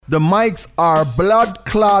The mics are blood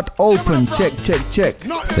clot open. Check.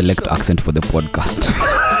 Select accent for the podcast.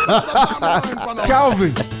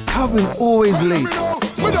 Calvin always late.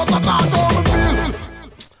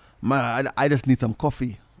 Man, I just need some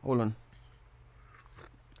coffee. Hold on.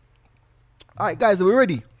 All right, guys, are we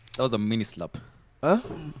ready? That was a mini slap. Huh?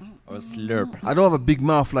 Or a slurp. I don't have a big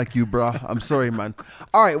mouth like you, bruh. I'm sorry, man.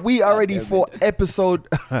 All right, we are ready for episode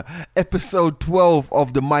 12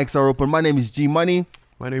 of The Mics Are Open. My name is G Money.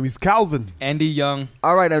 My name is Calvin. Andy Young.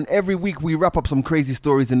 All right, and every week we wrap up some crazy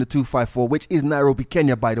stories in the 254, which is Nairobi,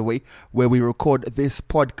 Kenya, by the way, where we record this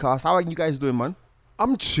podcast. How are you guys doing, man?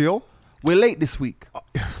 I'm chill. We're late this week.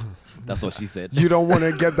 That's what she said. You don't want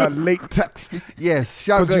to get that late text Yes,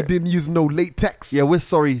 because you didn't use no late text. Yeah, we're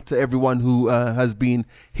sorry to everyone who has been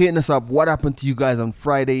hitting us up. What happened to you guys on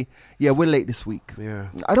Friday? Yeah, we're late this week. Yeah.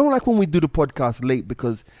 I don't like when we do the podcast late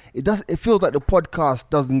because it feels like the podcast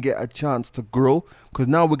doesn't get a chance to grow because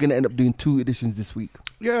now we're going to end up doing 2 editions this week.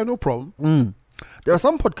 Yeah, no problem. There are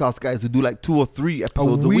some podcast guys who do like 2 or 3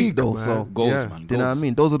 episodes a week though. man. So Goals, Yeah. man. do you know what I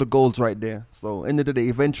mean? Those are the goals right there. So end of the day,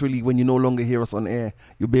 eventually when you no longer hear us on air,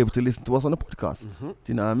 you'll be able to listen to us on the podcast. Do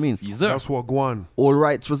you know what I mean? Yes, sir. That's what go on. All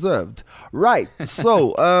rights reserved. Right.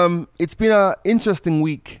 So it's been an interesting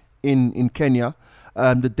week in Kenya.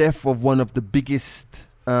 The death of one of the biggest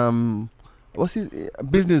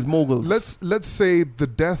business moguls. Let's say the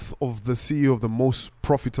death of the CEO of the most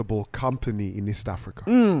profitable company in East Africa.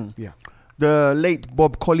 Yeah. The late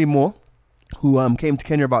Bob Collymore, who came to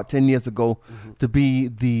Kenya about 10 years ago to be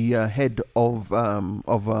the head of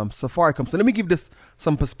Safaricom. So let me give this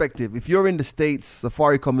some perspective. If you're in the States,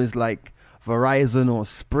 Safaricom is like Verizon or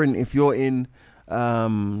Sprint. If you're in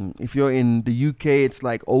the UK, it's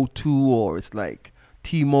like O2 or it's like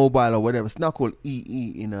T-Mobile or whatever. It's now called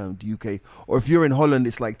EE in the UK. Or if you're in Holland,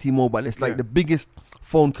 it's like T-Mobile. It's like the biggest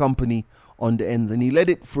phone company on the ends, and he led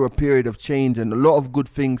it through a period of change, and a lot of good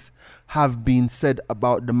things have been said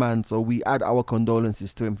about the man, so we add our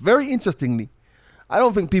condolences to him. Very interestingly, I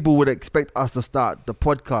don't think people would expect us to start the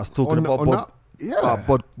podcast talking about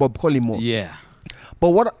Bob Collymore. Yeah. But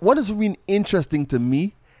what has been interesting to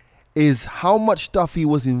me is how much stuff he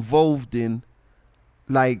was involved in,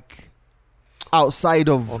 like outside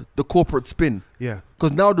of the corporate spin. Yeah.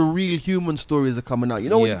 Because now the real human stories are coming out. You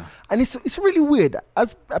know, Yeah. and it's really weird.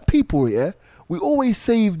 As people, we always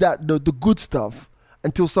save that the good stuff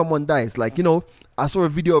until someone dies. Like, you know, I saw a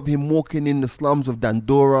video of him walking in the slums of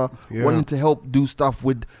Dandora, wanting to help do stuff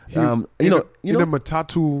with, in a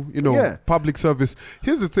matatu, public service.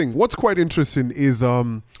 Here's the thing. What's quite interesting is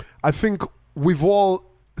I think we've all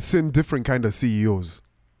seen different kind of CEOs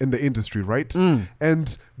in the industry, right?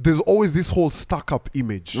 And there's always this whole stuck-up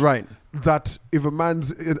image. Right. That if a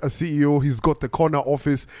man's a CEO, he's got the corner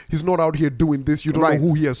office, he's not out here doing this, you don't know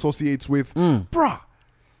who he associates with.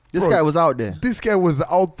 This guy was out there. This guy was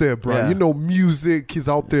out there, bruh. Yeah. You know, music, he's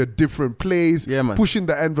out there, different plays, man. pushing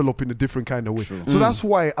the envelope in a different kind of way. True. So that's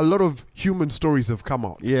why a lot of human stories have come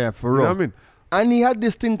out. Yeah, for You real. know what I mean? And he had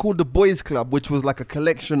this thing called the Boys Club, which was like a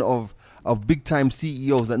collection of big time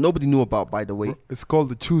CEOs that nobody knew about, by the way. It's called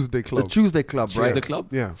the Tuesday Club. The Tuesday Club, right? Tuesday Club?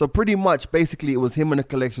 Yeah. So pretty much, basically, it was him and a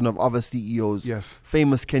collection of other CEOs,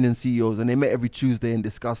 famous Kenyan CEOs, and they met every Tuesday and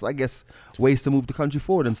discussed, I guess, ways to move the country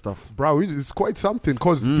forward and stuff. Bro, it's quite something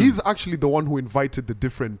because he's actually the one who invited the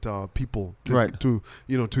different people to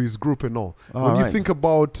his group and all. When you think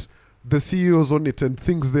about the CEOs on it and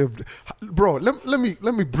things bro,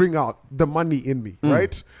 let me bring out the money in me,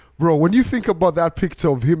 right? Bro, when you think about that picture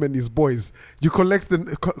of him and his boys, you count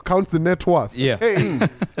the net worth. Yeah. Hey.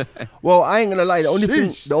 Well, I ain't gonna lie.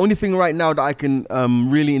 The only thing right now that I can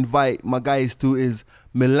really invite my guys to is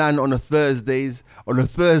Milan on a Thursdays. On a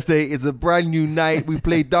Thursday, it's a brand new night. We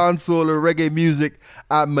play dancehall or reggae music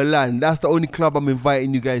at Milan. That's the only club I'm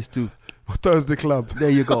inviting you guys to. Thursday Club. There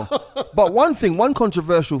you go. But one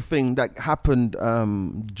controversial thing that happened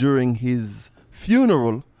during his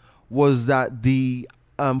funeral was that the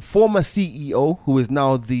former CEO, who is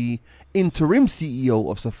now the interim CEO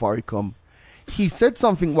of Safaricom, he said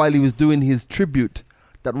something while he was doing his tribute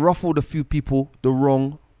that ruffled a few people the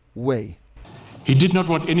wrong way. He did not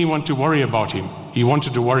want anyone to worry about him. He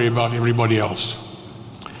wanted to worry about everybody else.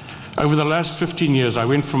 Over the last 15 years, I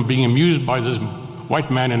went from being amused by this white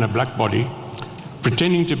man in a black body,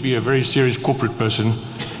 pretending to be a very serious corporate person,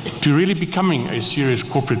 to really becoming a serious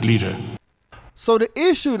corporate leader. So the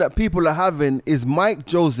issue that people are having is Michael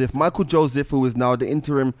Joseph, who is now the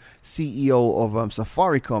interim CEO of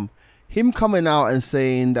Safaricom, him coming out and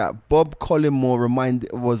saying that Bob Collymore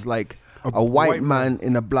was like a white man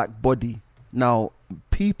in a black body. Now,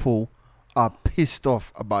 people are pissed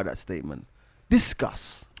off about that statement.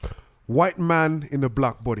 Discuss. White man in a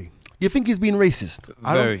black body. You think he's being racist?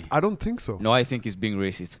 I don't think so. No, I think he's being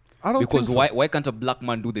racist. I don't because think so. why can't a black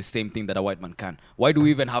man do the same thing that a white man can? Why do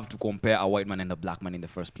we even have to compare a white man and a black man in the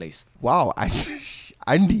first place? Wow,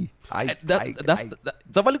 Andy,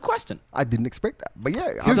 it's a valid question. I didn't expect that, but yeah,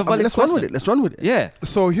 let's run with it. Let's run with it. Yeah.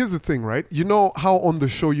 So here's the thing, right? You know how on the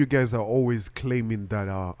show you guys are always claiming that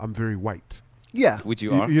I'm very white. Yeah, Which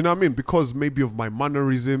you are. You know what I mean? Because maybe of my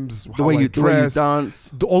mannerisms, the how way I you dress, dance.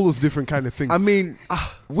 all those different kind of things. I mean,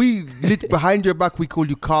 we lit behind your back. We call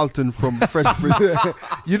you Carlton from Fresh Prince.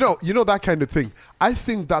 you know that kind of thing. I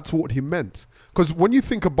think that's what he meant. Because when you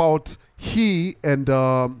think about him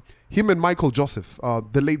and Michael Joseph,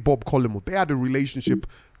 the late Bob Collymore, they had a relationship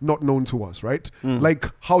not known to us, right? Like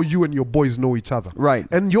how you and your boys know each other. Right.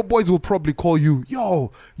 And your boys will probably call you,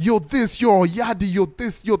 yo, you're this, you're Yadi, you're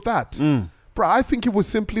this, you're that. Bro, I think it was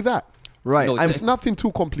simply that. Right. No, It's nothing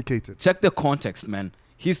too complicated. Check the context, man.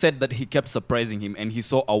 He said that he kept surprising him and he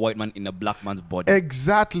saw a white man in a black man's body.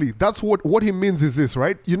 Exactly. That's what he means is this,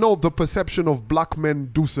 right? You know, the perception of black men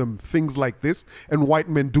do some things like this and white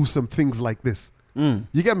men do some things like this. You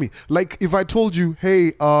get me? Like if I told you,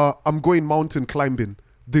 hey, I'm going mountain climbing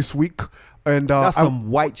this week and That's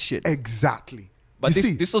some white shit. Exactly. But You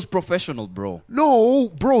see? this was professional, bro. No,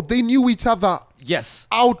 bro, they knew each other Yes.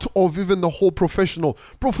 out of even the whole professional.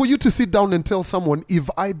 Bro, for you to sit down and tell someone, if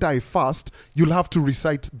I die fast, you'll have to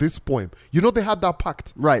recite this poem. You know they had that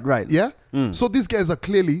pact. Right. Yeah? So these guys are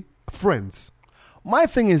clearly friends. My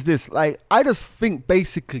thing is this, like, I just think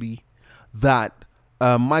basically that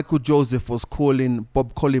Michael Joseph was calling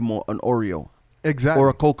Bob Collymore an Oreo. Exactly. Or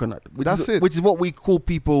a coconut. That's it. Which is what we call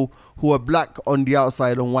people who are black on the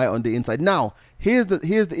outside and white on the inside. Now, here's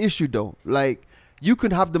the issue though. Like, you can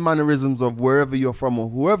have the mannerisms of wherever you're from or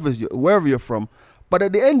wherever you're from, but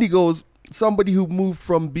at the end he goes, somebody who moved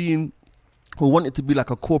from being, who wanted to be like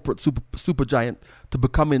a corporate super giant to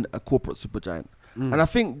becoming a corporate super giant. And I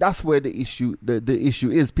think that's where the issue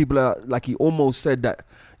is. People are like, he almost said that,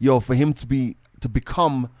 for him to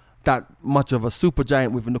become that much of a super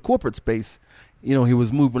giant within the corporate space, he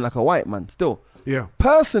was moving like a white man still. Yeah.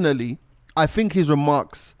 Personally, I think his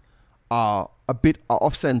remarks are a bit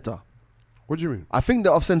off center. What do you mean? I think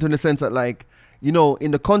they're off center in the sense that, like, in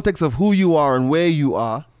the context of who you are and where you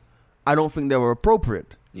are, I don't think they were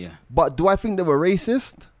appropriate. Yeah. But do I think they were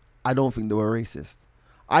racist? I don't think they were racist.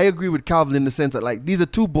 I agree with Calvin in the sense that, like, these are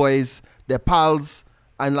two boys, they're pals,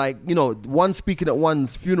 and, like, one speaking at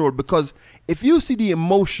one's funeral, because if you see the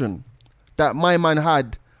emotion that my man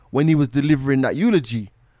had when he was delivering that eulogy,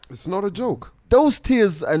 it's not a joke. Those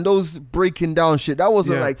tears and those breaking down shit, that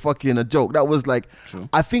wasn't like fucking a joke. That was like, True.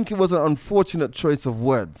 I think it was an unfortunate choice of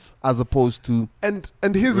words as opposed to. And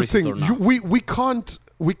here's the Racist or thing, not. we can't,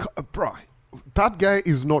 bro, that guy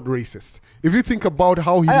is not racist. If you think about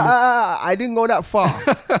how he, I didn't go that far.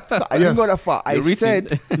 I didn't go that far. I You're reaching.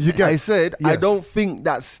 said, I Yes. don't think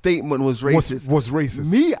that statement was racist. was racist.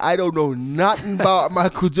 Me, I don't know nothing about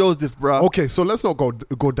Michael Joseph, bro. Okay, so let's not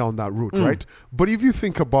go down that route, right? But if you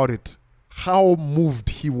think about it, how moved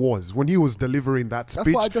he was when he was delivering that That's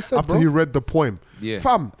speech what I just said, after bro. he read the poem. Yeah.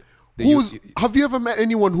 Fam, have you ever met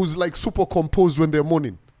anyone who's like super composed when they're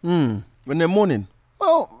mourning? When they're mourning.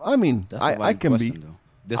 Well, I mean, That's a I valid can question, be. though.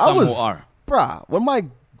 There's some who are. Bruh, when my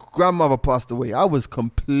grandmother passed away, I was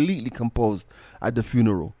completely composed at the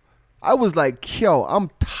funeral. I was like, yo, I'm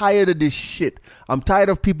tired of this shit. I'm tired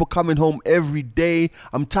of people coming home every day.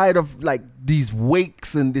 I'm tired of like these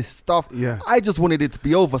wakes and this stuff. Yeah. I just wanted it to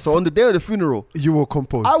be over. So on the day of the funeral, You were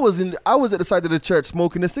composed. I was at the side of the church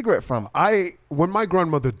smoking a cigarette, fam. When my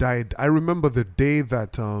grandmother died, I remember the day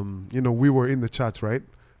that we were in the church, right?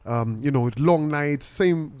 Long nights,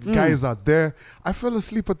 same guys are there. I fell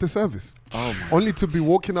asleep at the service, only to be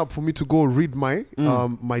woken up for me to go read my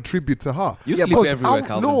my tribute to her. You sleep 'cause everywhere,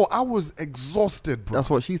 Calvin. I was exhausted, bro. That's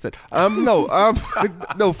what she said.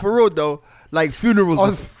 No, for real though. Like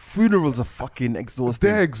funerals are fucking exhausting.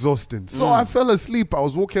 They're exhausting. So I fell asleep. I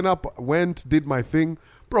was woken up, went, did my thing.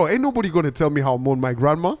 Bro, ain't nobody gonna tell me how I mourn my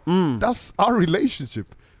grandma. That's our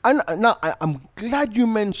relationship. And now I'm glad you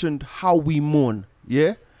mentioned how we mourn.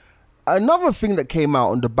 Yeah. Another thing that came out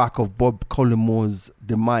on the back of Bob Collymore's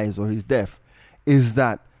demise or his death is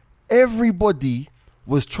that everybody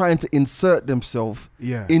was trying to insert themselves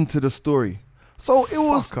into the story. So it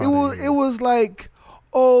was like,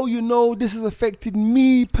 oh, this has affected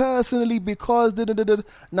me personally because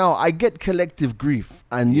Now I get collective grief,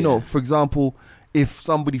 and for example, if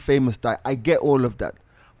somebody famous died, I get all of that.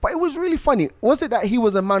 But it was really funny. Was it that he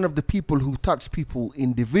was a man of the people who touched people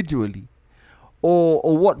individually?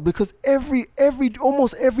 or what? Because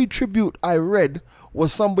almost every tribute I read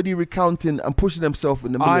was somebody recounting and pushing themselves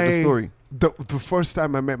in the middle of the story. The first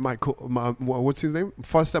time I met what's his name?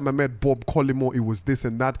 First time I met Bob Collymore, it was this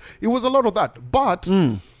and that. It was a lot of that. But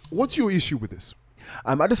what's your issue with this?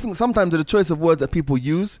 I just think sometimes the choice of words that people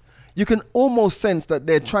use, you can almost sense that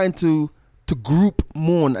they're trying to group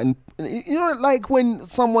mourn. And you know, like when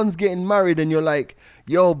someone's getting married and you're like,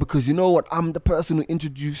 yo, because you know what, I'm the person who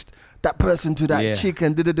introduced that person to that chick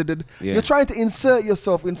and You're trying to insert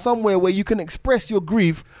yourself in somewhere where you can express your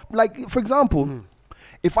grief. Like, for example,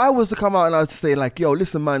 if I was to come out and I was to say like, yo,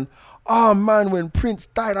 listen, man, oh man, when Prince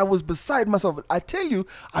died, I was beside myself. I tell you,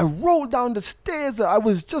 I rolled down the stairs. I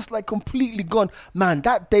was just like completely gone. Man,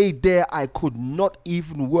 that day there, I could not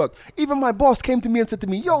even work. Even my boss came to me and said to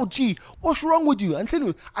me, yo, G, what's wrong with you? And tell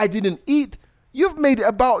you, I didn't eat. You've made it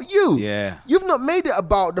about you. Yeah. You've not made it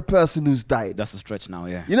about the person who's died. That's a stretch now,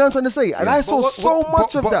 yeah. You know what I'm trying to say? And I saw so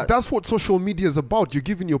much of that. That's what social media is about. You're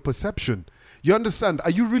giving your perception. You understand? Are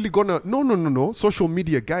you really gonna... No. Social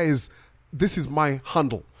media, guys, this is my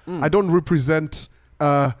handle. I don't represent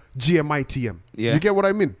GMITM. Yeah. You get what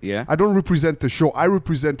I mean? Yeah. I don't represent the show. I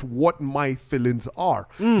represent what my feelings are.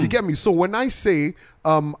 You get me? So when I say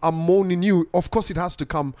I'm moaning you, of course it has to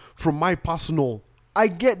come from my personal... I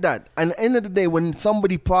get that. And at the end of the day, when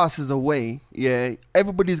somebody passes away,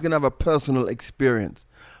 everybody's going to have a personal experience.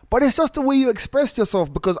 But it's just the way you express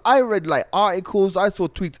yourself, because I read like articles, I saw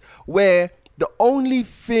tweets where the only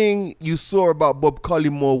thing you saw about Bob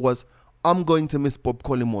Collymore was, I'm going to miss Bob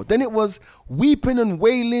Collymore. Then it was weeping and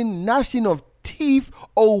wailing, gnashing of teeth.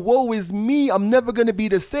 Oh, woe is me. I'm never going to be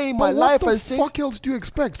the same. My life has changed. What the fuck else do you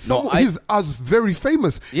expect? He's as very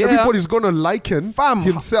famous. Yeah. Everybody's going to liken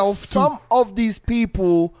himself to... Some of these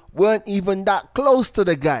people weren't even that close to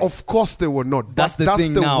the guy. Of course they were not. That's the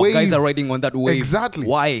thing now. Wave. Guys are riding on that wave. Exactly.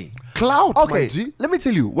 Why? Clout, okay, my G. Let me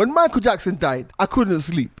tell you. When Michael Jackson died, I couldn't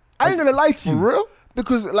sleep. I ain't going to lie to you. For real?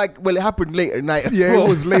 Because, it happened late at night. Yeah, it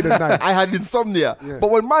was late at night. I had insomnia. Yeah.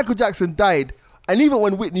 But when Michael Jackson died, and even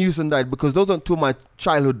when Whitney Houston died, because those are two of my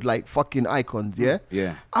childhood, fucking icons, yeah?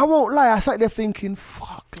 Yeah. I won't lie. I sat there thinking,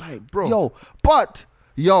 fuck, bro.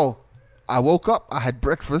 I woke up, I had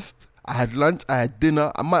breakfast, I had lunch, I had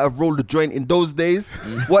dinner. I might have rolled a joint in those days.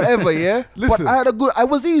 Whatever, yeah? Listen. But I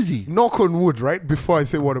was easy. Knock on wood, right? Before I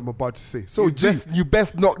say what I'm about to say. So, you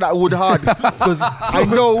best knock that wood hard, because I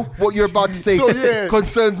know what you're about to say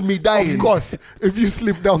concerns me dying. Of course, if you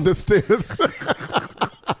slip down the stairs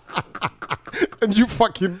and you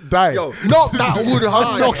fucking die. Yo, knock that wood hard.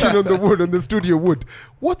 I'm knocking on the wood, on the studio wood.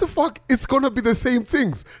 What the fuck? It's gonna be the same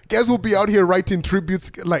things. Guys will be out here writing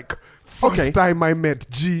tributes like first time I met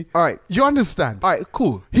G. All right. You understand? All right,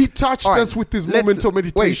 cool. He touched us with his moment of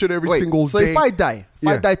meditation every single day. So if I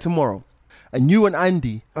die tomorrow, and you and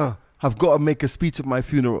Andy have got to make a speech at my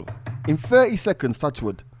funeral, in 30 seconds, touch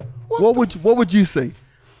wood, what would you say?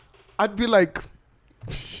 I'd be like,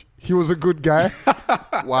 he was a good guy.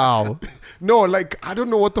 Wow. No, I don't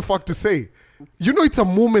know what the fuck to say. You know, it's a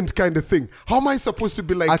moment kind of thing. How am I supposed to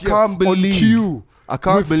be like, I can't believe, on cue? I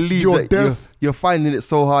can't believe your that death. You're finding it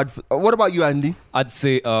so hard. What about you, Andy? I'd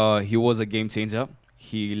say he was a game changer.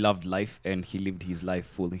 He loved life and he lived his life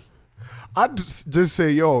fully. I'd just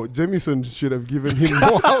say, Jameson should have given him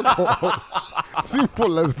more alcohol.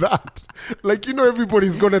 Simple as that.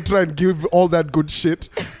 Everybody's going to try and give all that good shit.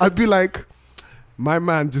 I'd be like, my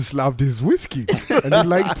man just loved his whiskey and he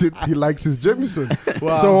liked it. He liked his Jameson.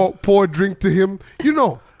 Wow. So pour a drink to him. Do you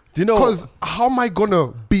know? Because how am I going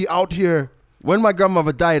to be out here? When my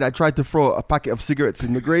grandmother died, I tried to throw a packet of cigarettes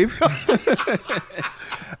in the grave.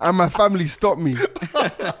 And my family stopped me.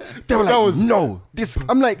 They were like, no.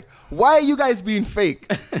 I'm like, why are you guys being fake?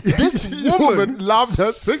 This woman loved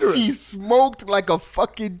her cigarettes. She smoked like a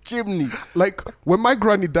fucking chimney. When my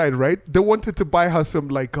granny died, right? They wanted to buy her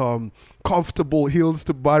some comfortable heels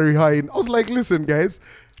to bury her in. I was like, listen, guys.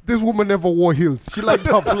 This woman never wore heels. She liked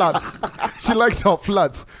her flats.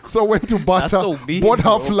 So I went to Bata, bought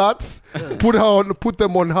her flats, put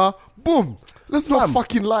them on her. Boom. Let's not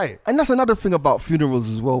fucking lie. And that's another thing about funerals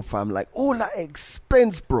as well, fam. All that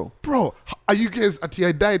expense, bro. Bro, are you guys, until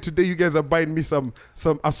I die today, you guys are buying me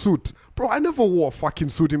a suit. Bro, I never wore a fucking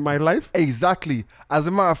suit in my life. Exactly. As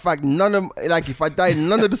a matter of fact, if I die,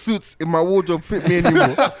 none of the suits in my wardrobe fit me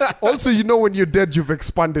anymore. Also, when you're dead, you've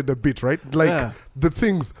expanded a bit, right? The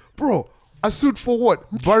things, bro. A suit for what?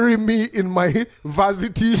 Bury me in my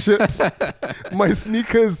Vazi t-shirt, my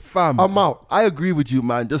sneakers, fam. I'm out. I agree with you,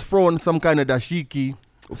 man. Just throw on some kind of dashiki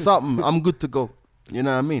or something. I'm good to go. You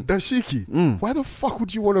know what I mean? Dashiki? Why the fuck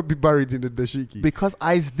would you want to be buried in a dashiki? Because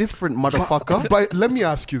I's different, motherfucker. But let me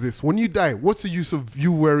ask you this. When you die, what's the use of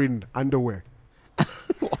you wearing underwear?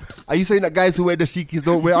 Are you saying that guys who wear the shikis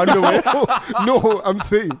don't wear underwear? No, I'm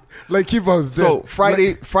saying like if I was dead. So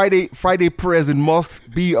Friday prayers in mosques,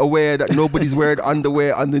 be aware that nobody's wearing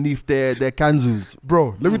underwear underneath their kanzus.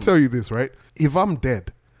 Bro, let me tell you this, right? If I'm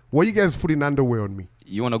dead, why you guys putting underwear on me?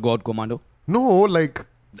 You want to go out commando? No, like...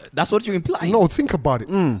 That's what you imply. No, think about it.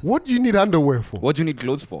 What do you need underwear for? What do you need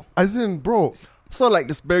clothes for? As in, bro... So like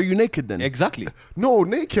just bury you naked then? Exactly. No,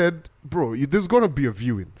 naked, bro. There's gonna be a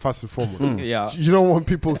viewing first and foremost. Yeah. You don't want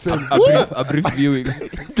people saying A brief viewing.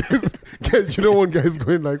 guys, you don't want guys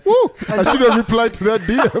going like, "Whoa!" I should have replied to that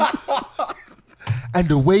DM. And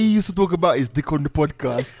the way he used to talk about his dick on the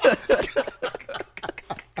podcast.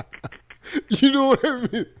 You know what I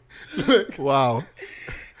mean? Like, Wow.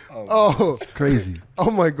 oh, Crazy.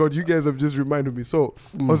 oh my God! You guys have just reminded me. So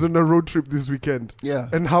I was on a road trip this weekend. Yeah.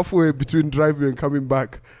 And halfway between driving and coming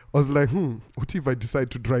back, I was like, what if I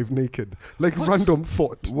decide to drive naked? Like random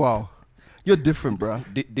thought. Wow. You're different, bro.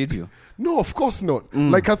 Did you? No, of course not.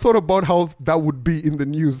 Like I thought about how that would be in the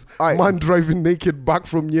news. All right. Man driving naked back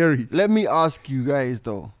from Nyeri. Let me ask you guys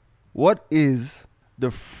though, what is the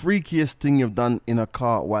freakiest thing you've done in a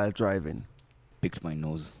car while driving? Picked my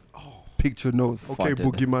nose. Picture nose. Okay, Farted.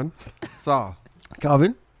 boogeyman. So,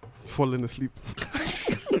 Calvin, Falling asleep.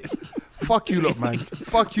 fuck you lot, man.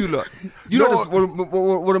 Fuck you lot. You know No. just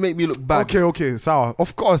want to make me look bad. Okay, sour.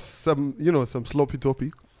 Of course, some sloppy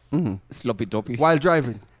toppy. Sloppy toppy. While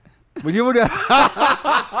driving. When you were there.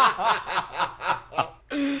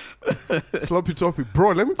 Sloppy toppy.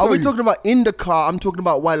 Bro, let me tell Are we you. talking about in the car? I'm talking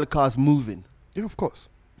about while the car's moving. Yeah, of course.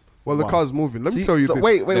 Well, the Wow. car's moving. Let me See? tell you So this.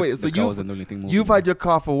 wait. The So car wasn't the only thing moving. you've had your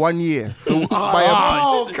car for 1 year. So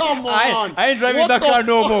Oh, come on. I ain't driving What that the car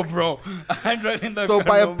no more, bro. I ain't driving that car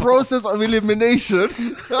by no a more. process of elimination.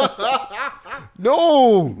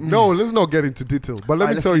 No, let's not get into detail. But let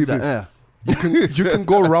me Let's tell you leave that, this. You can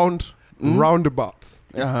go roundabouts.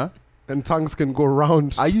 Uh-huh. And tongues can go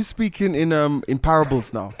round. Are you speaking in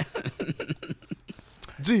parables now?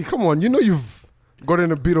 Gee, come on. You know you've got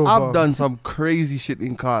in a bit of... I've done some crazy shit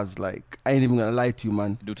in cars. Like, I ain't even gonna lie to you,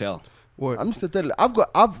 man. Do tell. What? I'm just telling you,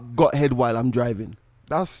 I've got head while I'm driving.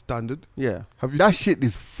 That's standard. Yeah. Have you That shit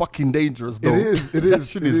is fucking dangerous, though. is, it That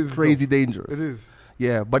is, shit it is is, crazy though. dangerous. It is.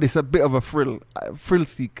 Yeah, but it's a bit of a thrill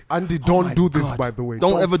seek. Andy, Oh don't my do this, God. by the way.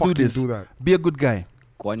 Don't ever do fucking this. do that. Be a good guy.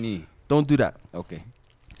 Kwani. Don't do that. Okay.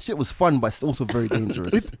 Shit was fun, but it's also very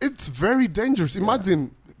dangerous. It's very dangerous.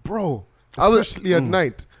 Imagine, bro, I was- especially at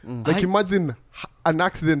night. Like, imagine an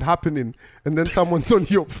accident happening and then someone's on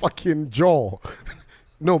your fucking jaw.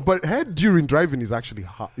 No, but head during driving is actually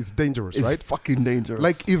it's dangerous, It's right? fucking dangerous.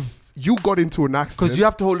 Like, if you got into an accident... because you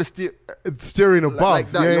have to hold the steer. steering above.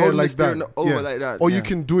 like that. You're Yeah, holding the like steering that. over Yeah. like that, Or you yeah.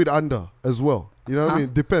 can do it under as well. You know what I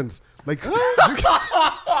mean? Depends. Like,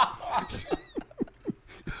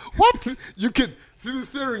 what? You can see the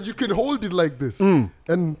steering. You can hold it like this, and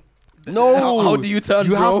No. How do you turn,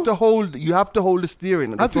 You bro? have to hold. You have to hold the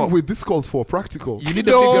steering. At the I think top. with this calls for practical. You need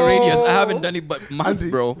a bigger radius. I haven't done it, but math, Andy,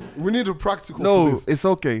 bro. we need a practical. for No, this. it's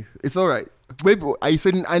okay. It's all right. Maybe are you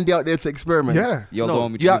sending Andy out there to experiment? Yeah. You're No,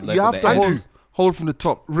 going with you, like you have the to end. hold from the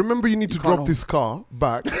top. Remember, you need to can't drop hold. this car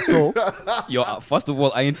back. So Yo, first of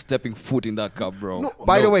all, I ain't stepping foot in that car, bro.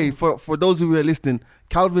 By the way, for those who are listening,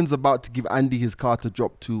 Calvin's about to give Andy his car to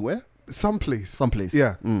drop to where? someplace. Someplace.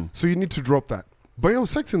 Yeah. Mm. So you need to drop that. But yo,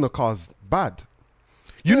 sex in the car is bad.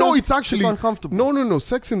 You know, it's actually it's uncomfortable. No.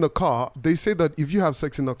 Sex in the car. They say that if you have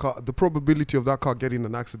sex in the car, the probability of that car getting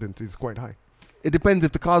an accident is quite high. It depends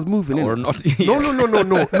if the car's moving. Or innit?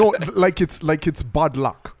 not. No. Like it's bad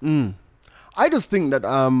luck. I just think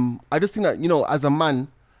that you know, as a man,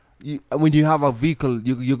 when you have a vehicle,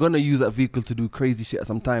 you're gonna use that vehicle to do crazy shit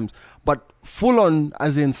sometimes. But full on,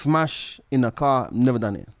 as in smash in a car, never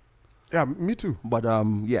done it. Yeah, me too. But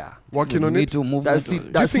yeah, Working on Me it, too. Move that me seat, too.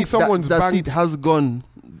 that Do you think seat, someone's that banged- seat has gone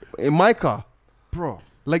in my car. bro.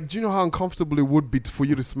 Like, do you know how uncomfortable it would be for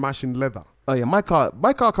you to smash in leather? Oh yeah, my car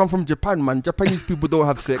come from Japan, man. Japanese people don't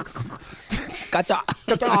have sex. Kacha.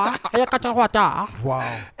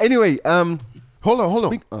 Wow. Anyway, Hold on.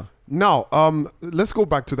 speak- Now, let's go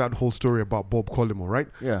back to that whole story about Bob Collymore, right?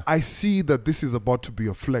 Yeah. I see that this is about to be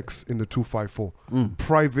a flex in the 254.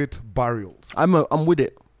 Private burials. I'm with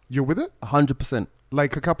it, You're with it? 100%.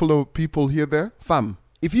 Like a couple of people here, there? Fam,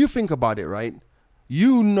 if you think about it, right,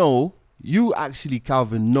 you actually,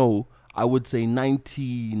 Calvin, know, I would say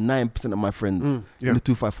 99% of my friends yeah. in the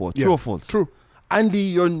 254. Yeah. True or false? True. Andy,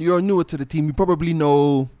 you're newer to the team. You probably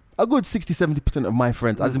know a good 60-70% of my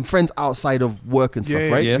friends, as in friends outside of work and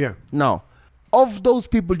stuff, right? Yeah. Now, of those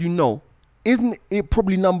people you know, isn't it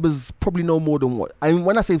probably numbers, probably no more than what? I mean,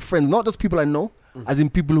 when I say friends, not just people I know, as in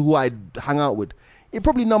people who I hang out with, it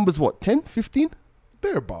probably numbers what, 10, 15?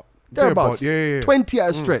 They're about. Thereabouts. Yeah. 20 at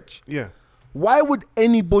a stretch. Yeah. Why would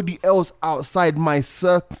anybody else outside my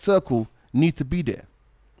circle need to be there?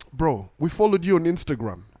 Bro, we followed you on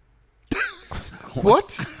Instagram.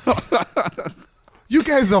 What? You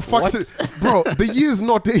guys are fucking... Bro, the year is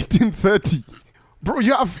not 1830. Bro,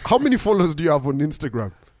 you have... How many followers do you have on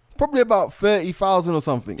Instagram? Probably about 30,000 or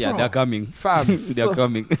something. Yeah, Bro, they're coming. Fam. They're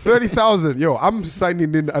coming. 30,000. Yo, I'm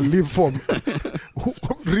signing in a leave form.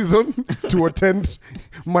 Reason to attend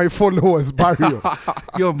my followers' burial.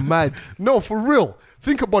 You're mad. No, for real.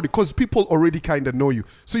 Think about it, because people already kind of know you.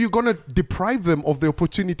 So you're going to deprive them of the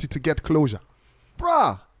opportunity to get closure.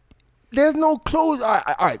 Bruh, there's no close. All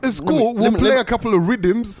right. It's cool. We'll play a couple of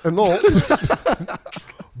rhythms and all.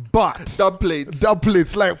 But dub plates.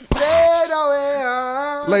 Like fade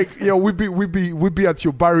away. Like, yo, we be at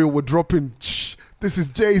your burial. We're dropping. This is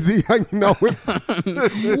Jay-Z hanging out with.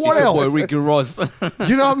 What else? Boy, Ricky Ross.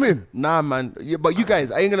 You know what I mean? Nah, man. Yeah, but you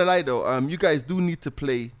guys, I ain't gonna lie though. You guys do need to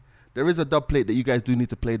play. There is a dub plate that you guys do need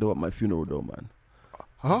to play though at my funeral though, man.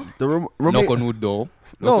 Huh? Knock on wood though.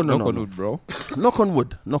 No. Knock on wood, bro. Knock on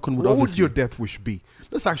wood. Knock on wood. What would obviously. your death wish be?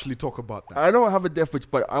 Let's actually talk about that. I don't have a death wish,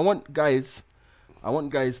 but I want guys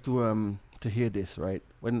to hear this, right?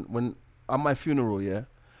 When at my funeral, yeah,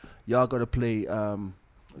 y'all gotta play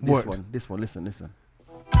What? This one. Listen.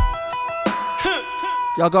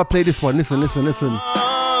 Y'all gotta play this one. Listen.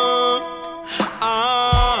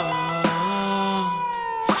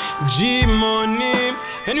 G Money.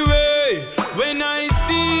 Anyway, when I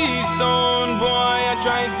see son boy, I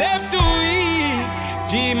try step to it.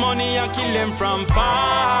 G Money, I kill them from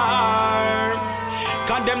far.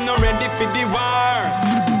 Cause them not ready for the war.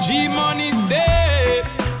 G Money say,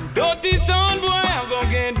 dirty son boy, I go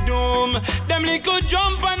get doom. Them little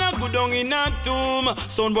jump and I go down in a tomb.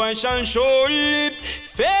 Son boy shall surely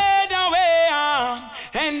fade away.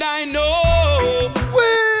 And I know.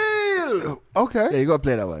 Okay. Yeah, you gotta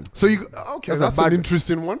play that one. So that's an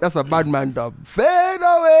interesting one. That's a bad man dub. Fade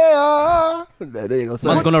away. There you go. So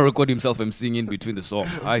Man's gonna record himself and singing between the song.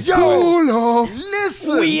 YOLO.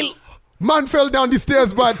 listen. Wheel. Man fell down the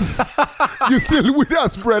stairs, but you still with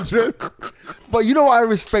us, brethren. But you know what I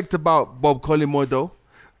respect about Bob Collymore though?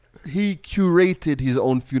 He curated his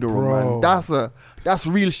own funeral, Bro. man. That's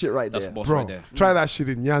real shit right That's there. boss Bro, right there. try that shit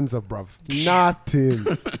in Nyanza, bruv. Nothing.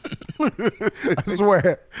 I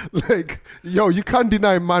swear. Like, yo, you can't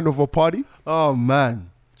deny man of a party. Oh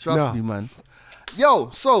man, trust Nah. me, man.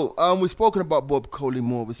 Yo, so we've spoken about Bob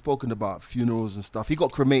Collymore. We've spoken about funerals and stuff. He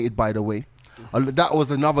got cremated, by the way. That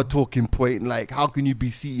was another talking point. Like, how can you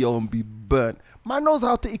be CEO and be burnt? Man knows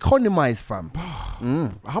how to economize, fam.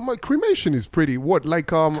 How much cremation is pretty? What, like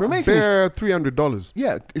Cremation bare $300?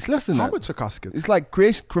 Yeah, it's less than How that. much a casket? It's like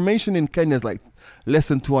cremation in Kenya is like less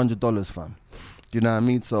than $200, fam. Do you know what I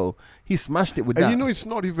mean? So he smashed it with And that. you know it's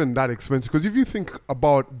not even that expensive, because if you think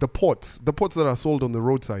about the pots that are sold on the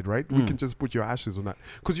roadside, right? We can just put your ashes on that,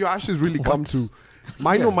 because your ashes really come to.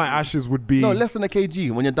 I know my ashes would be no, less than a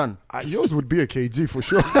kg when you're done. yours would be a kg for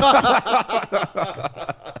sure.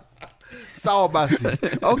 Sour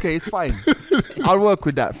basi. Okay, it's fine. I'll work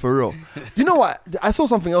with that for real. Do you know what? I saw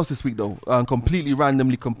something else this week though. Completely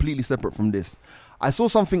randomly, completely separate from this. I saw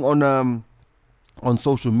something on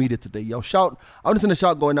social media today. Yo, shout! I want to send a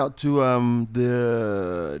shout going out to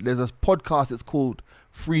there's a podcast. It's called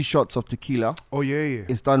Free Shots of Tequila. Oh yeah.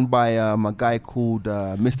 It's done by a guy called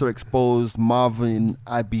Mr. Exposed, Marvin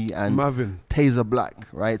Abbey, and Marvin. Taser Black.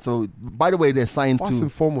 Right. So, by the way, they're signed First to.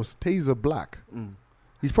 and foremost, Taser Black.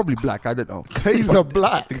 He's probably black. I don't know. Taser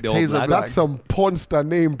Black. They're all Taser black. Black. That's some porn star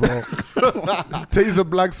name, bro. Taser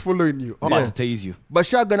Black's following you. About to tase you. But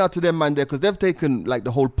shout going out to them, man, there, because they've taken like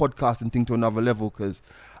the whole podcasting thing to another level, because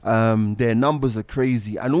their numbers are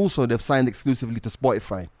crazy, and also they've signed exclusively to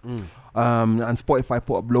Spotify. And Spotify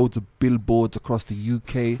put up loads of billboards across the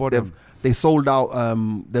UK. For them. They sold out.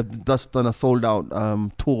 They've just done a sold out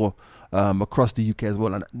tour across the UK as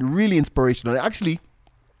well, and really inspirational. Actually,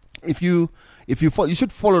 if you follow, you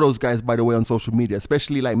should follow those guys, by the way, on social media,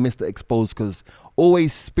 especially like Mr. Exposed, because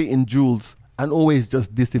always spitting jewels and always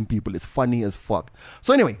just dissing people. It's funny as fuck.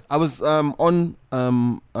 So anyway, I was I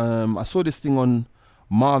saw this thing on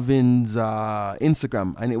Marvin's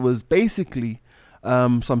Instagram, and it was basically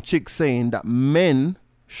some chick saying that men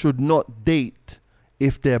should not date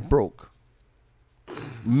if they're broke.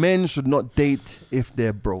 Men should not date if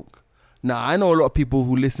they're broke. Now, I know a lot of people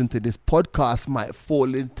who listen to this podcast might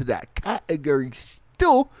fall into that category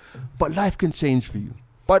still, but life can change for you.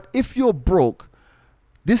 But if you're broke,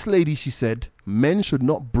 this lady, she said, men should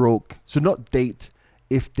not date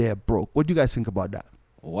if they're broke. What do you guys think about that?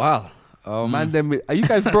 Wow. Man, are you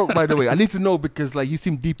guys broke, by the way? I need to know, because like you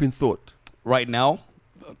seem deep in thought. Right now,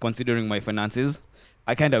 considering my finances,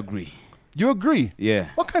 I kind of agree. You agree? Yeah.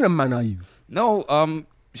 What kind of man are you? No,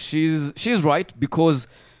 she's right, because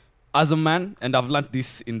as a man, and I've learned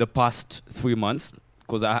this in the past 3 months,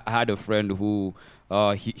 because I had a friend who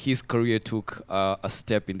his career took a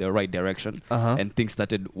step in the right direction, and things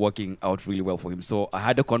started working out really well for him. So I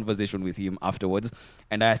had a conversation with him afterwards,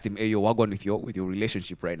 and I asked him, "Hey, yo, what going with your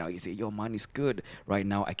relationship right now?" He said, "Yo, man, it's good right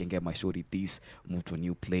now. I can get my shorty this, move to a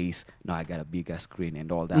new place. Now I got a bigger screen and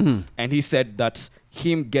all that." And he said that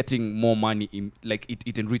him getting more money,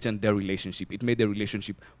 it enriched their relationship. It made their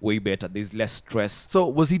relationship way better. There's less stress. So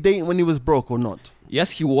was he dating when he was broke or not?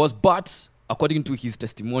 Yes, he was, but according to his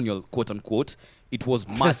testimonial, quote unquote, it was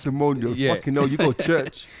much testimonial. Yeah. Fucking hell, you go to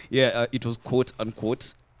church. It was quote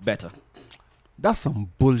unquote better. That's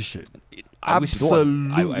some bullshit. I wish it was.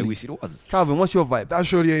 I wish it was. Calvin, what's your vibe? That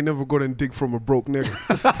shorty ain't never gonna dig from a broke nigga.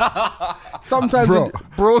 Sometimes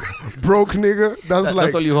broke nigga.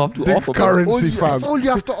 That's all you have to offer. Currency, fam. That's all you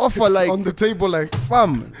have to offer. Like on the table, like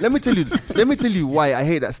fam. Let me tell you why I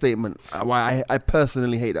hate that statement. Why I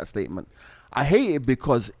personally hate that statement. I hate it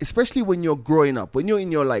because, especially when you're growing up, when you're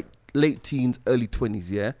in your like late teens, early 20s,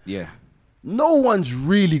 yeah. No one's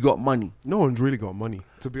really got money. No one's really got money,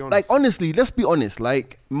 to be honest. Like, honestly, let's be honest.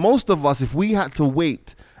 Like, most of us, if we had to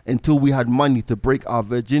wait until we had money to break our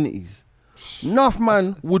virginities, enough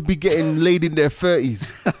man would be getting laid in their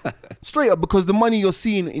 30s. Straight up, because the money you're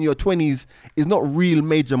seeing in your 20s is not real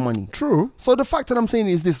major money. True. So the fact that I'm saying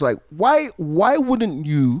is this, like, why wouldn't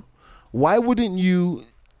you, I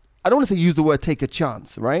don't want to say use the word take a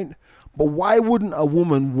chance, right? But why wouldn't a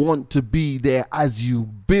woman want to be there as you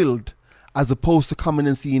build, as opposed to coming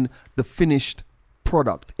and seeing the finished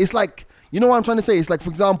product? It's like, you know what I'm trying to say? It's like, for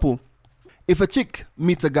example, if a chick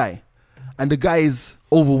meets a guy and the guy is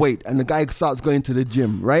overweight and the guy starts going to the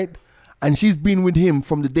gym, right? And she's been with him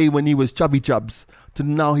from the day when he was chubby chubs to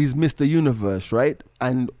now he's Mr. Universe, right?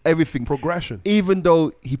 And everything. Progression. Even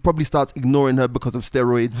though he probably starts ignoring her because of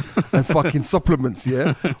steroids and fucking supplements,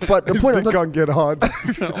 yeah? But the point can't get hard.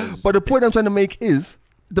 But the point I'm trying to make is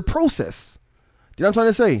the process. Do you know what I'm trying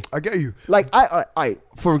to say? I get you. Like, I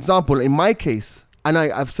for example, in my case, and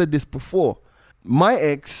I've said this before, my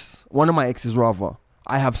ex, one of my exes rather,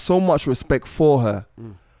 I have so much respect for her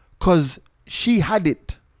because she had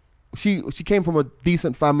it. She came from a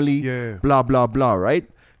decent family, blah, blah, blah, right?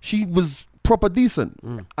 She was proper decent.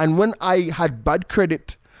 And when I had bad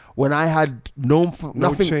credit, when I had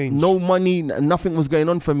nothing, change, no money, nothing was going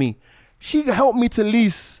on for me, she helped me to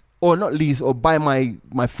buy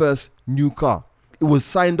my first new car. It was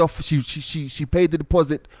signed off. She paid the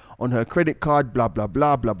deposit on her credit card, blah, blah,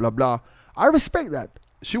 blah, blah, blah, blah. I respect that.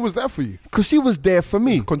 She was there for you. Because she was there for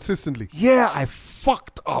me. Consistently. Yeah, I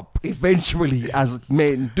fucked up eventually, as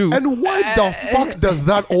men do. And why the fuck does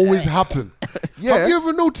that always happen? Yeah. Have you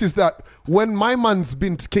ever noticed that when my man's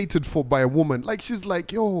been catered for by a woman, like she's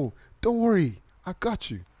like, yo, don't worry, I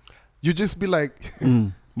got you. You just be like,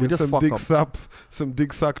 we just some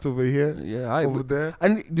dick sucked over here, over there.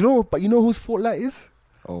 And you know whose fault that is?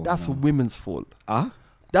 That's women's fault.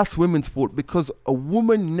 That's women's fault, because a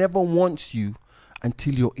woman never wants you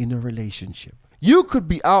until you're in a relationship. You could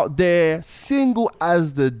be out there single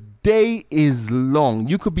as the day is long.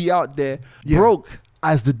 You could be out there broke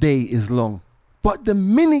as the day is long. But the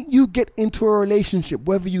minute you get into a relationship,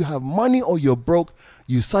 whether you have money or you're broke,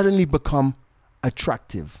 you suddenly become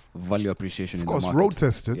attractive. Value appreciation. Of course, road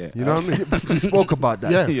tested. Yeah. You know what I mean? We spoke about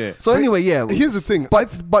that. Yeah. So anyway, Here's the thing.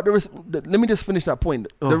 But let me just finish that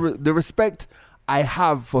point. The respect I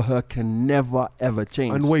have for her can never ever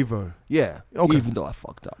change. And waver. Yeah. Okay. Even though I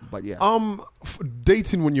fucked up, but yeah.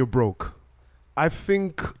 Dating when you're broke, I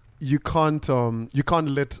think you can't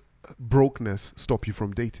let brokenness stop you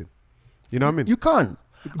from dating. You know what I mean? You can't.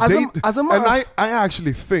 As a man, and I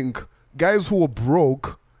actually think guys who are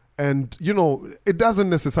broke, and you know, it doesn't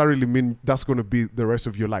necessarily mean that's going to be the rest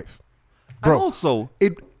of your life. Bro, and also,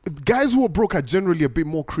 guys who are broke are generally a bit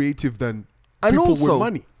more creative than people with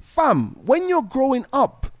money. Fam, when you're growing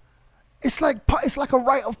up, it's like a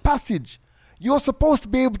rite of passage. You're supposed to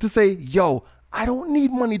be able to say, yo, I don't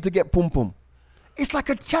need money to get pum pum. It's like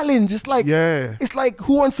a challenge. It's like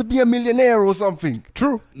who wants to be a millionaire or something.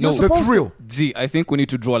 True. No, that's real. I think we need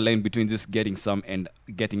to draw a line between just getting some and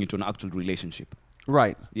getting into an actual relationship.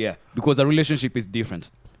 Right. Yeah, because a relationship is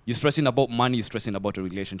different. You're stressing about money, you're stressing about a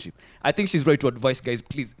relationship. I think she's right to advise guys,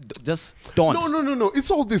 please, just don't. No. It's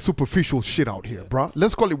all this superficial shit out here, bruh.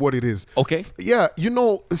 Let's call it what it is. Okay. Yeah, you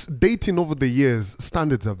know, dating over the years,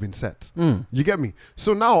 standards have been set. You get me?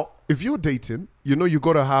 So now, if you're dating, you know, you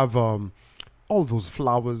got to have all those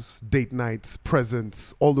flowers, date nights,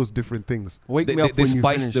 presents, all those different things. Wake me up they when you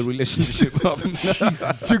spice finish. the relationship up.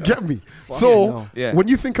 Do you get me? So Yeah. when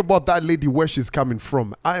you think about that lady, where she's coming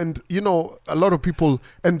from, and you know, a lot of people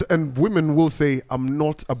and women will say, I'm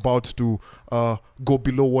not about to go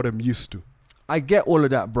below what I'm used to. I get all of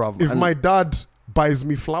that, bruv. If And my dad buys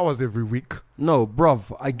me flowers every week, no,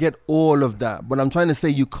 bruv, I get all of that. But I'm trying to say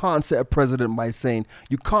you can't set a precedent by saying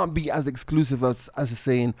you can't be as exclusive as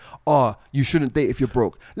saying, oh, you shouldn't date if you're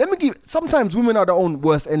broke. Sometimes women are their own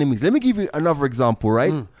worst enemies. Let me give you another example,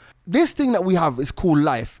 right? This thing that we have is called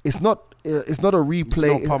life. It's not a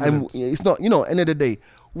replay. It's not permanent. It's not, end of the day.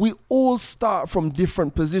 We all start from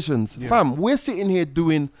different positions. Yeah. Fam, we're sitting here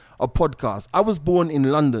doing a podcast. I was born in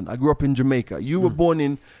London. I grew up in Jamaica. You were born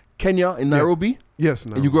in Kenya, in Nairobi. yes,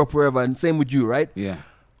 no. And you grew up wherever, and same with you, right? Yeah.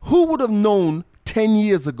 Who would have known 10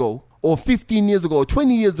 years ago or 15 years ago or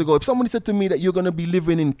 20 years ago if somebody said to me that you're going to be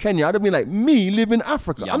living in Kenya? I'd have been like, me live in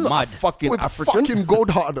Africa. Yeah, I'm not mad. a fucking With African. fucking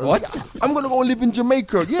goat herders. What? I'm going to go live in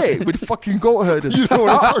Jamaica. Yeah, with fucking goat herders. You know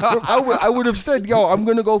what I'm talking about? I would have said, yo, I'm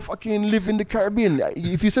going to go fucking live in the Caribbean.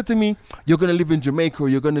 If you said to me, you're going to live in Jamaica or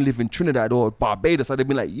you're going to live in Trinidad or Barbados, I'd have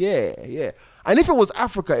been like, yeah. And if it was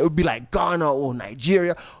Africa, it would be like Ghana or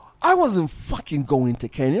Nigeria. I wasn't fucking going to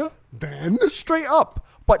Kenya. Then Straight up.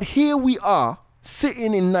 But here we are,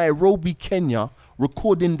 sitting in Nairobi, Kenya,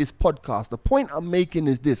 recording this podcast. The point I'm making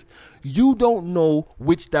is this. You don't know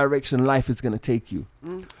which direction life is going to take you.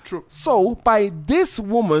 true. So by this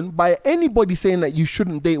woman, by anybody saying that you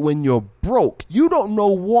shouldn't date when you're broke, you don't know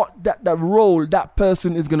what that role that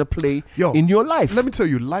person is going to play in your life. Let me tell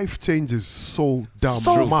you, life changes so damn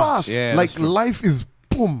So much. fast. Yeah, like that's true. life is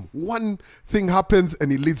boom, one thing happens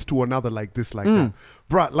and it leads to another like this, like that.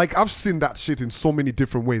 Bruh, like I've seen that shit in so many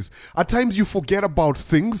different ways. At times you forget about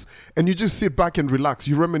things and you just sit back and relax.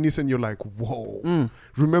 You reminisce and you're like, whoa,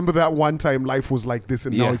 remember that one time life was like this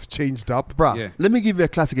and now Yeah. it's changed up? Bruh, Yeah. let me give you a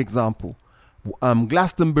classic example.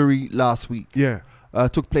 Glastonbury last week Yeah.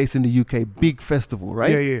 took place in the UK, big festival,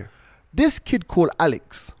 right? Yeah. This kid called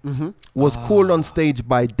Alex was called on stage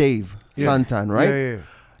by Dave Santan, right? Yeah.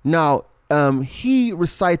 Now, he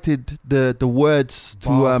recited the words to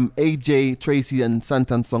AJ Tracy and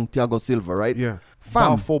Santan's song Thiago Silva, right? Yeah. Fam,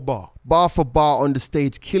 Bar for bar. bar for bar on the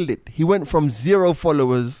stage, killed it. He went from 0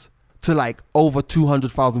 followers to like over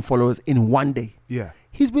 200,000 followers in one day. Yeah.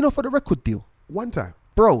 He's been offered a record deal. One time.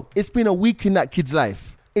 Bro, it's been a week in that kid's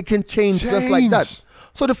life. It can change just like that. Change.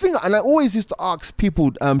 So the thing, and I always used to ask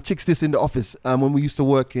people, chicks this in the office, when we used to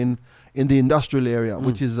work in the industrial area,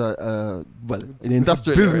 which is, in the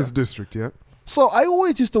industrial Business area. district, yeah. So I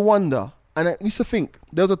always used to wonder, and I used to think,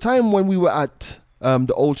 there was a time when we were at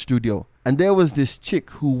the old studio, and there was this chick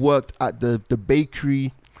who worked at the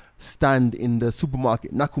bakery stand in the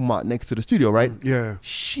supermarket, Nakumat, next to the studio, right? Yeah.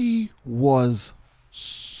 She was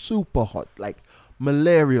super hot, like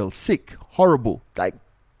malarial, sick, horrible, like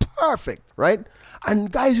perfect, right?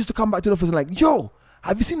 And guys used to come back to the office and like, yo,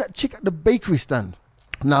 have you seen that chick at the bakery stand?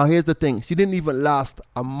 Now, here's the thing. She didn't even last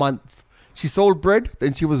a month. She sold bread,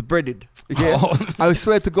 then she was breaded. Yeah. I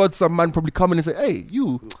swear to God, some man probably come in and say, hey,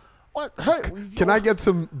 you, what? Hey, Can I get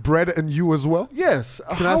some bread and you as well? Yes.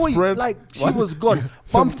 Can I How are you? spread- Like, she was gone.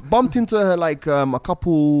 Bumped into her like a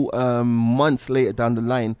couple months later down the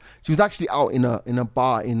line. She was actually out in a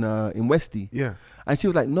bar in Westie. Yeah. And she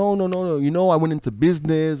was like, no. You know, I went into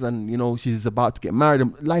business and, you know, she's about to get married.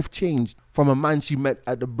 And life changed from a man she met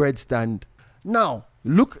at the bread stand. Now,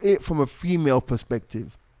 look at it from a female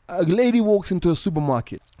perspective. A lady walks into a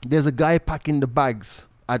supermarket. There's a guy packing the bags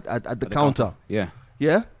at the counter. Yeah.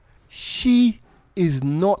 Yeah? She is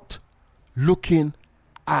not looking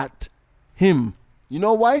at him. You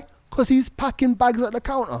know why? Because he's packing bags at the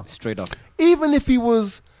counter. Straight up. Even if he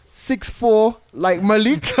was 6'4" like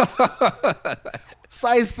Malik,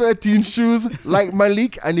 size 13 shoes like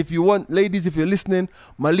Malik, and if you want, ladies, if you're listening,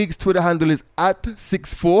 Malik's Twitter handle is at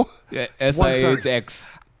 6'4" Yeah. One time.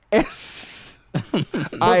 SIHX.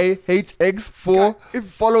 SIHX4.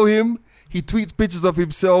 Follow him. He tweets pictures of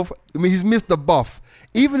himself. I mean, he's Mr. Buff.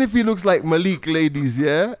 Even if he looks like Malik, ladies,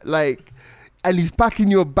 yeah? Like, and he's packing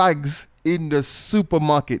your bags in the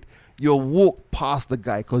supermarket. You'll walk past the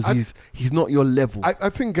guy because he's not your level. I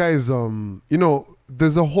think, guys, you know,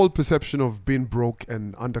 there's a whole perception of being broke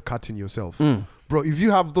and undercutting yourself. Bro, if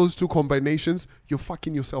you have those two combinations, you're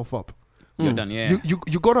fucking yourself up. You're done, yeah.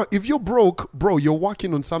 You gotta, if you're broke, bro, you're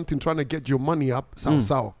working on something, trying to get your money up,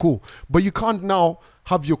 sour, cool. But you can't now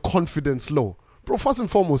have your confidence low. Bro, first and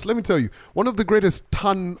foremost, let me tell you, one of the greatest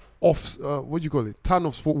turn-offs, what do you call it?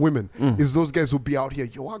 Turn-offs for women is those guys who be out here,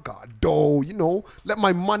 yo, I got dough, you know, let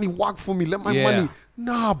my money work for me, let my Yeah. money.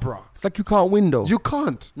 Nah, bro. It's like you can't win though. You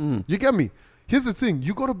can't. You get me? here's the thing.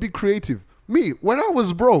 You got to be creative. Me, when I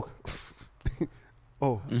was broke...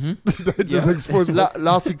 Did I just expose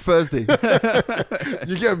last week Thursday.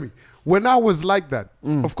 You get me? When I was like that,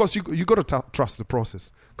 of course, you got to trust the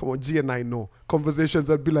process. Come on, G and I know. Conversations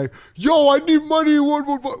I'd be like, yo, I need money.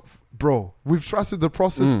 What? Bro, we've trusted the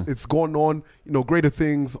process. It's gone on, greater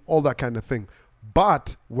things, all that kind of thing.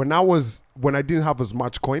 But when I didn't have as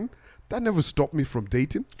much coin, that never stopped me from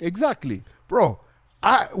dating. Exactly. Bro,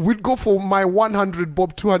 we'd go for my 100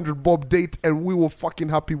 bob, 200 bob date and we were fucking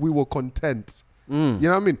happy. We were content. You know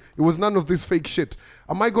what I mean? It was none of this fake shit.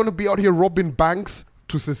 Am I going to be out here robbing banks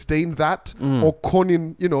to sustain that or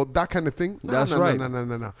conning, that kind of thing? That's right.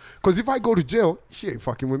 No. Because if I go to jail, she ain't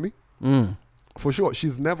fucking with me. For sure.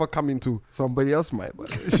 She's never coming to... Somebody else might. But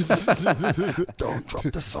don't drop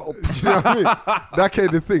the soap. You know what I mean? That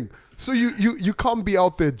kind of thing. So you can't be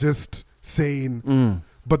out there just saying...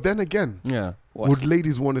 But then again, would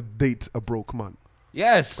ladies want to date a broke man?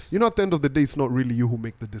 Yes. At the end of the day, it's not really you who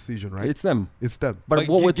make the decision, right? It's them. It's them. But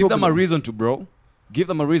what we're give them a reason to, bro. Give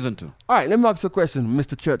them a reason to. All right, let me ask you a question,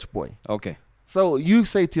 Mr. Church Boy. Okay. So you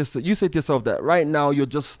say to yourself that right now you're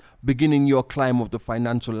just beginning your climb of the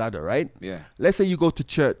financial ladder, right? Yeah. Let's say you go to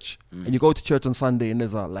church and you go to church on Sunday and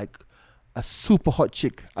there's a super hot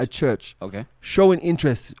chick at church, okay, showing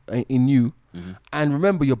interest in you, and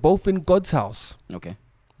remember you're both in God's house. Okay.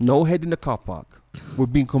 No head in the car park. We're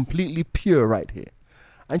being completely pure right here.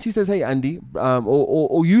 And she says, "Hey, Andy,"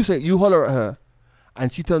 or you holler at her, and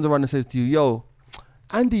she turns around and says to you, "Yo,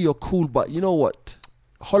 Andy, you're cool, but you know what?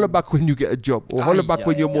 Holler back when you get a job, or holler back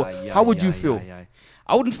when you're more." How would you feel?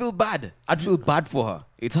 I wouldn't feel bad. I'd feel bad for her.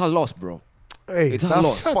 It's her loss, bro. Hey, it's her that's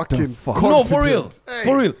loss. Fucking no, for real. Hey.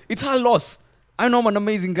 For real. It's her loss. I know I'm an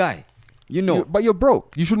amazing guy. But you're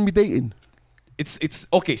broke. You shouldn't be dating. It's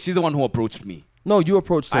okay. She's the one who approached me. No, you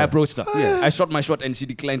approached her. I approached her. Yeah. I shot my shot and she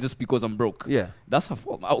declined just because I'm broke. Yeah. That's her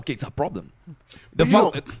fault. Okay, it's a problem. The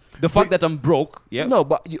fact that I'm broke, yeah. No,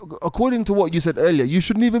 but according to what you said earlier, you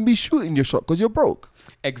shouldn't even be shooting your shot because you're broke.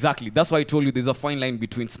 Exactly. That's why I told you there's a fine line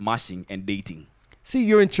between smashing and dating. See,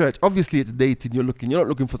 you're in church. Obviously, it's dating. You're not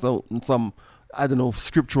looking for some I don't know,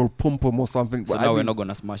 scriptural pum-pum or something. So now we're not going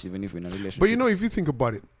to smash even if we're in a relationship. But if you think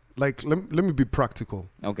about it, like, let me be practical.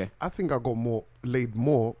 Okay. I think I got laid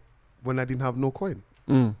more when I didn't have no coin.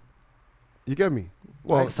 You get me?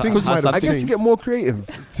 Well, things might have changed. I guess you get more creative.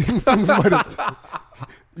 things might have...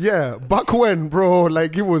 Yeah, back when, bro,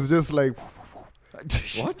 like, it was just like...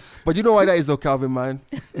 What? But you know why that is though, Calvin, man?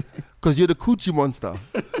 Because you're the coochie monster.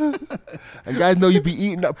 And guys know you be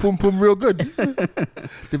eating that pum-pum real good.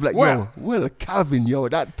 They be like, well, Calvin,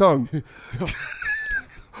 that tongue.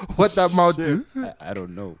 What that mouth do? I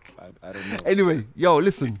don't know. I don't know. Anyway,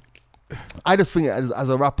 listen. I just think as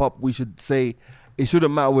a wrap up, we should say it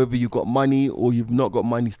shouldn't matter whether you've got money or you've not got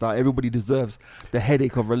money. Everybody deserves the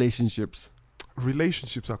headache of relationships.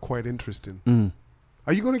 Relationships are quite interesting.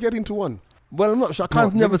 Are you going to get into one? Well, I'm not sure. I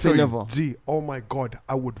can't never say never. Gee, oh my God,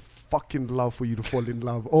 I would fucking love for you to fall in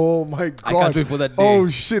love. Oh my God. I can't wait for that day. Oh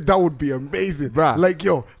shit, that would be amazing.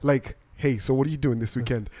 Bruh. Like, hey, so what are you doing this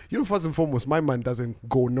weekend? First and foremost, my man doesn't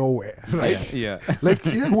go nowhere, right? Yeah.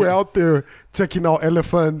 We're out there checking out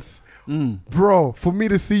elephants. Bro, for me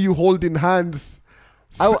to see you holding hands,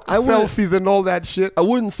 selfies and all that shit. I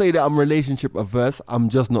wouldn't say that I'm relationship averse. I'm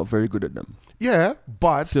just not very good at them. Yeah,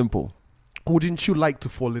 but... Simple. Wouldn't you like to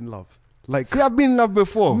fall in love? Like, see, I've been in love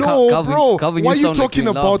before. No, Calvin, bro. Why are you talking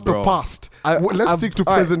about the bro. past? Let's stick to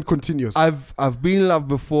present continuous. I've been in love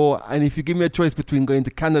before, and if you give me a choice between going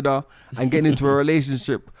to Canada and getting into a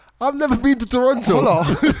relationship, I've never been to Toronto. Hold on.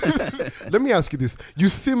 Let me ask you this. You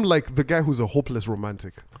seem like the guy who's a hopeless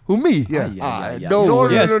romantic. Who, me? Yeah. No. No.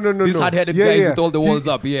 This hard-headed guy with all the walls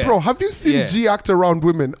up, yeah. Bro, have you seen G act around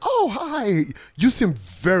women? Oh, hi. You seem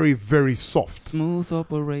very, very soft. Smooth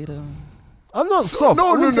operator. I'm not soft.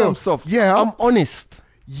 No. I'm soft. Yeah. I'm honest.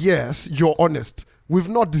 Yes, you're honest. We've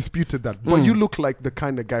not disputed that. But you look like the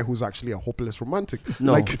kind of guy who's actually a hopeless romantic.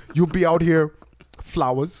 No. Like, you'll be out here,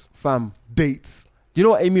 flowers, fam, dates. You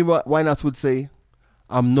know what Amy Winehouse would say?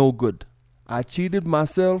 I'm no good. I cheated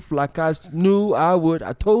myself like I knew I would.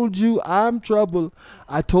 I told you I'm trouble.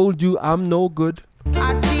 I told you I'm no good.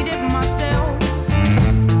 I cheated myself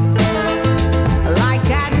like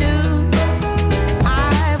I knew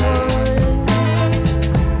I would.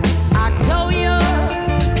 I told you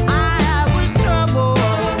I was trouble.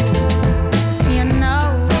 You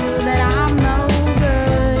know that I'm no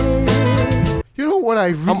good. You know what I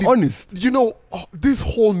really... I'm honest. You know, this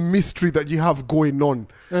whole mystery that you have going on,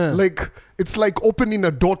 like, it's like opening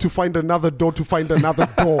a door to find another door to find another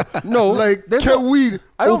door. No, like, can we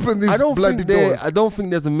open these bloody doors? I don't think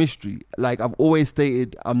there's a mystery. Like I've always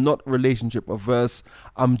stated, I'm not relationship averse.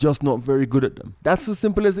 I'm just not very good at them. That's as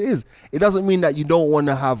simple as it is. It doesn't mean that you don't want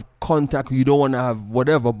to have contact or you don't want to have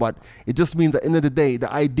whatever, but it just means at the end of the day,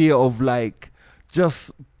 the idea of like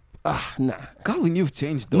just nah. Calvin, you've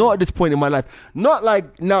changed though. Not at this point in my life. Not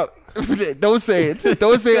like now. Don't say it.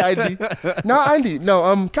 Don't say it, Andy. No, Andy.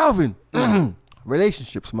 No, Calvin.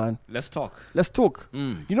 Relationships, man. Let's talk.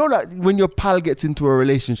 You know that when your pal gets into a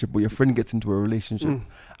relationship or your friend gets into a relationship,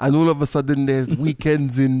 and all of a sudden there's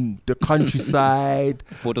weekends in the countryside,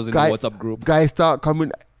 photos in the WhatsApp group, guys start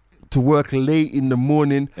coming to work late in the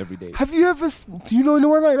morning every day. Have you ever? Do you know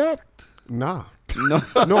anyone like that? Nah. No.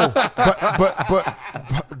 No.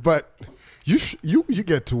 But you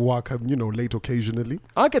get to work, late occasionally.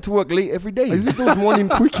 I get to work late every day. Is it those morning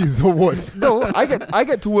quickies or what? No, I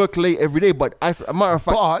get to work late every day. But as a matter of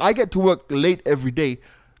fact, I get to work late every day,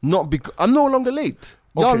 not because I'm no longer late.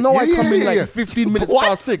 Y'all know I come in like 15 minutes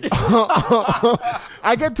past 6.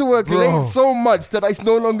 I get to work late so much that it's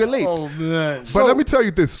no longer late. Oh man! But let me tell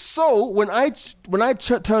you this. So when I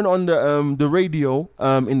turn on the radio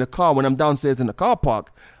in the car when I'm downstairs in the car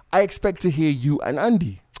park, I expect to hear you and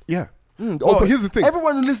Andy. Yeah. Well, here's the thing.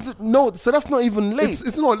 Everyone who listens, no, so that's not even late.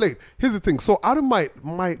 It's not late. Here's the thing. So out of my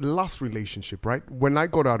last relationship, right? When I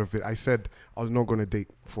got out of it, I said I was not going to date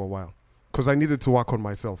for a while because I needed to work on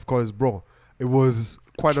myself. Because, bro, it was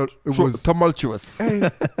quite was tumultuous. Hey,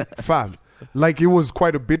 fam. Like, it was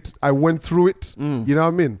quite a bit. I went through it. You know what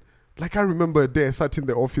I mean? Like, I remember a day I sat in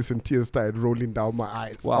the office and tears started rolling down my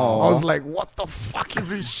eyes. Wow. I was like, what the fuck is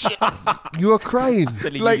this shit? You were crying.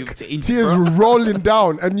 Like, tears rolling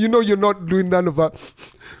down. And you're not doing none of that.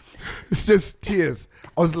 It's just tears.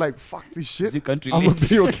 I was like, fuck this shit. I'm going to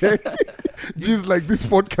be okay. Just like, this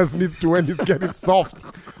podcast needs to end. It's getting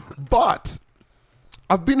soft. But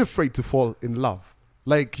I've been afraid to fall in love.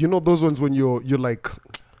 Like, those ones when you're like...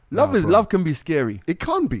 Love can be scary. It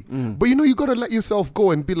can be. But you got to let yourself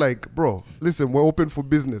go and be like, bro, listen, we're open for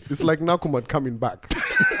business. It's like Nakumat coming back.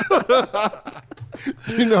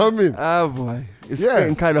 You know what I mean? Ah, boy. It's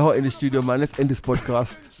getting kind of hot in the studio, man. Let's end this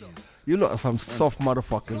podcast. You lot are some soft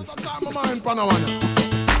motherfuckers.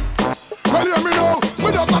 Well, you know,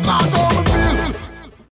 we don't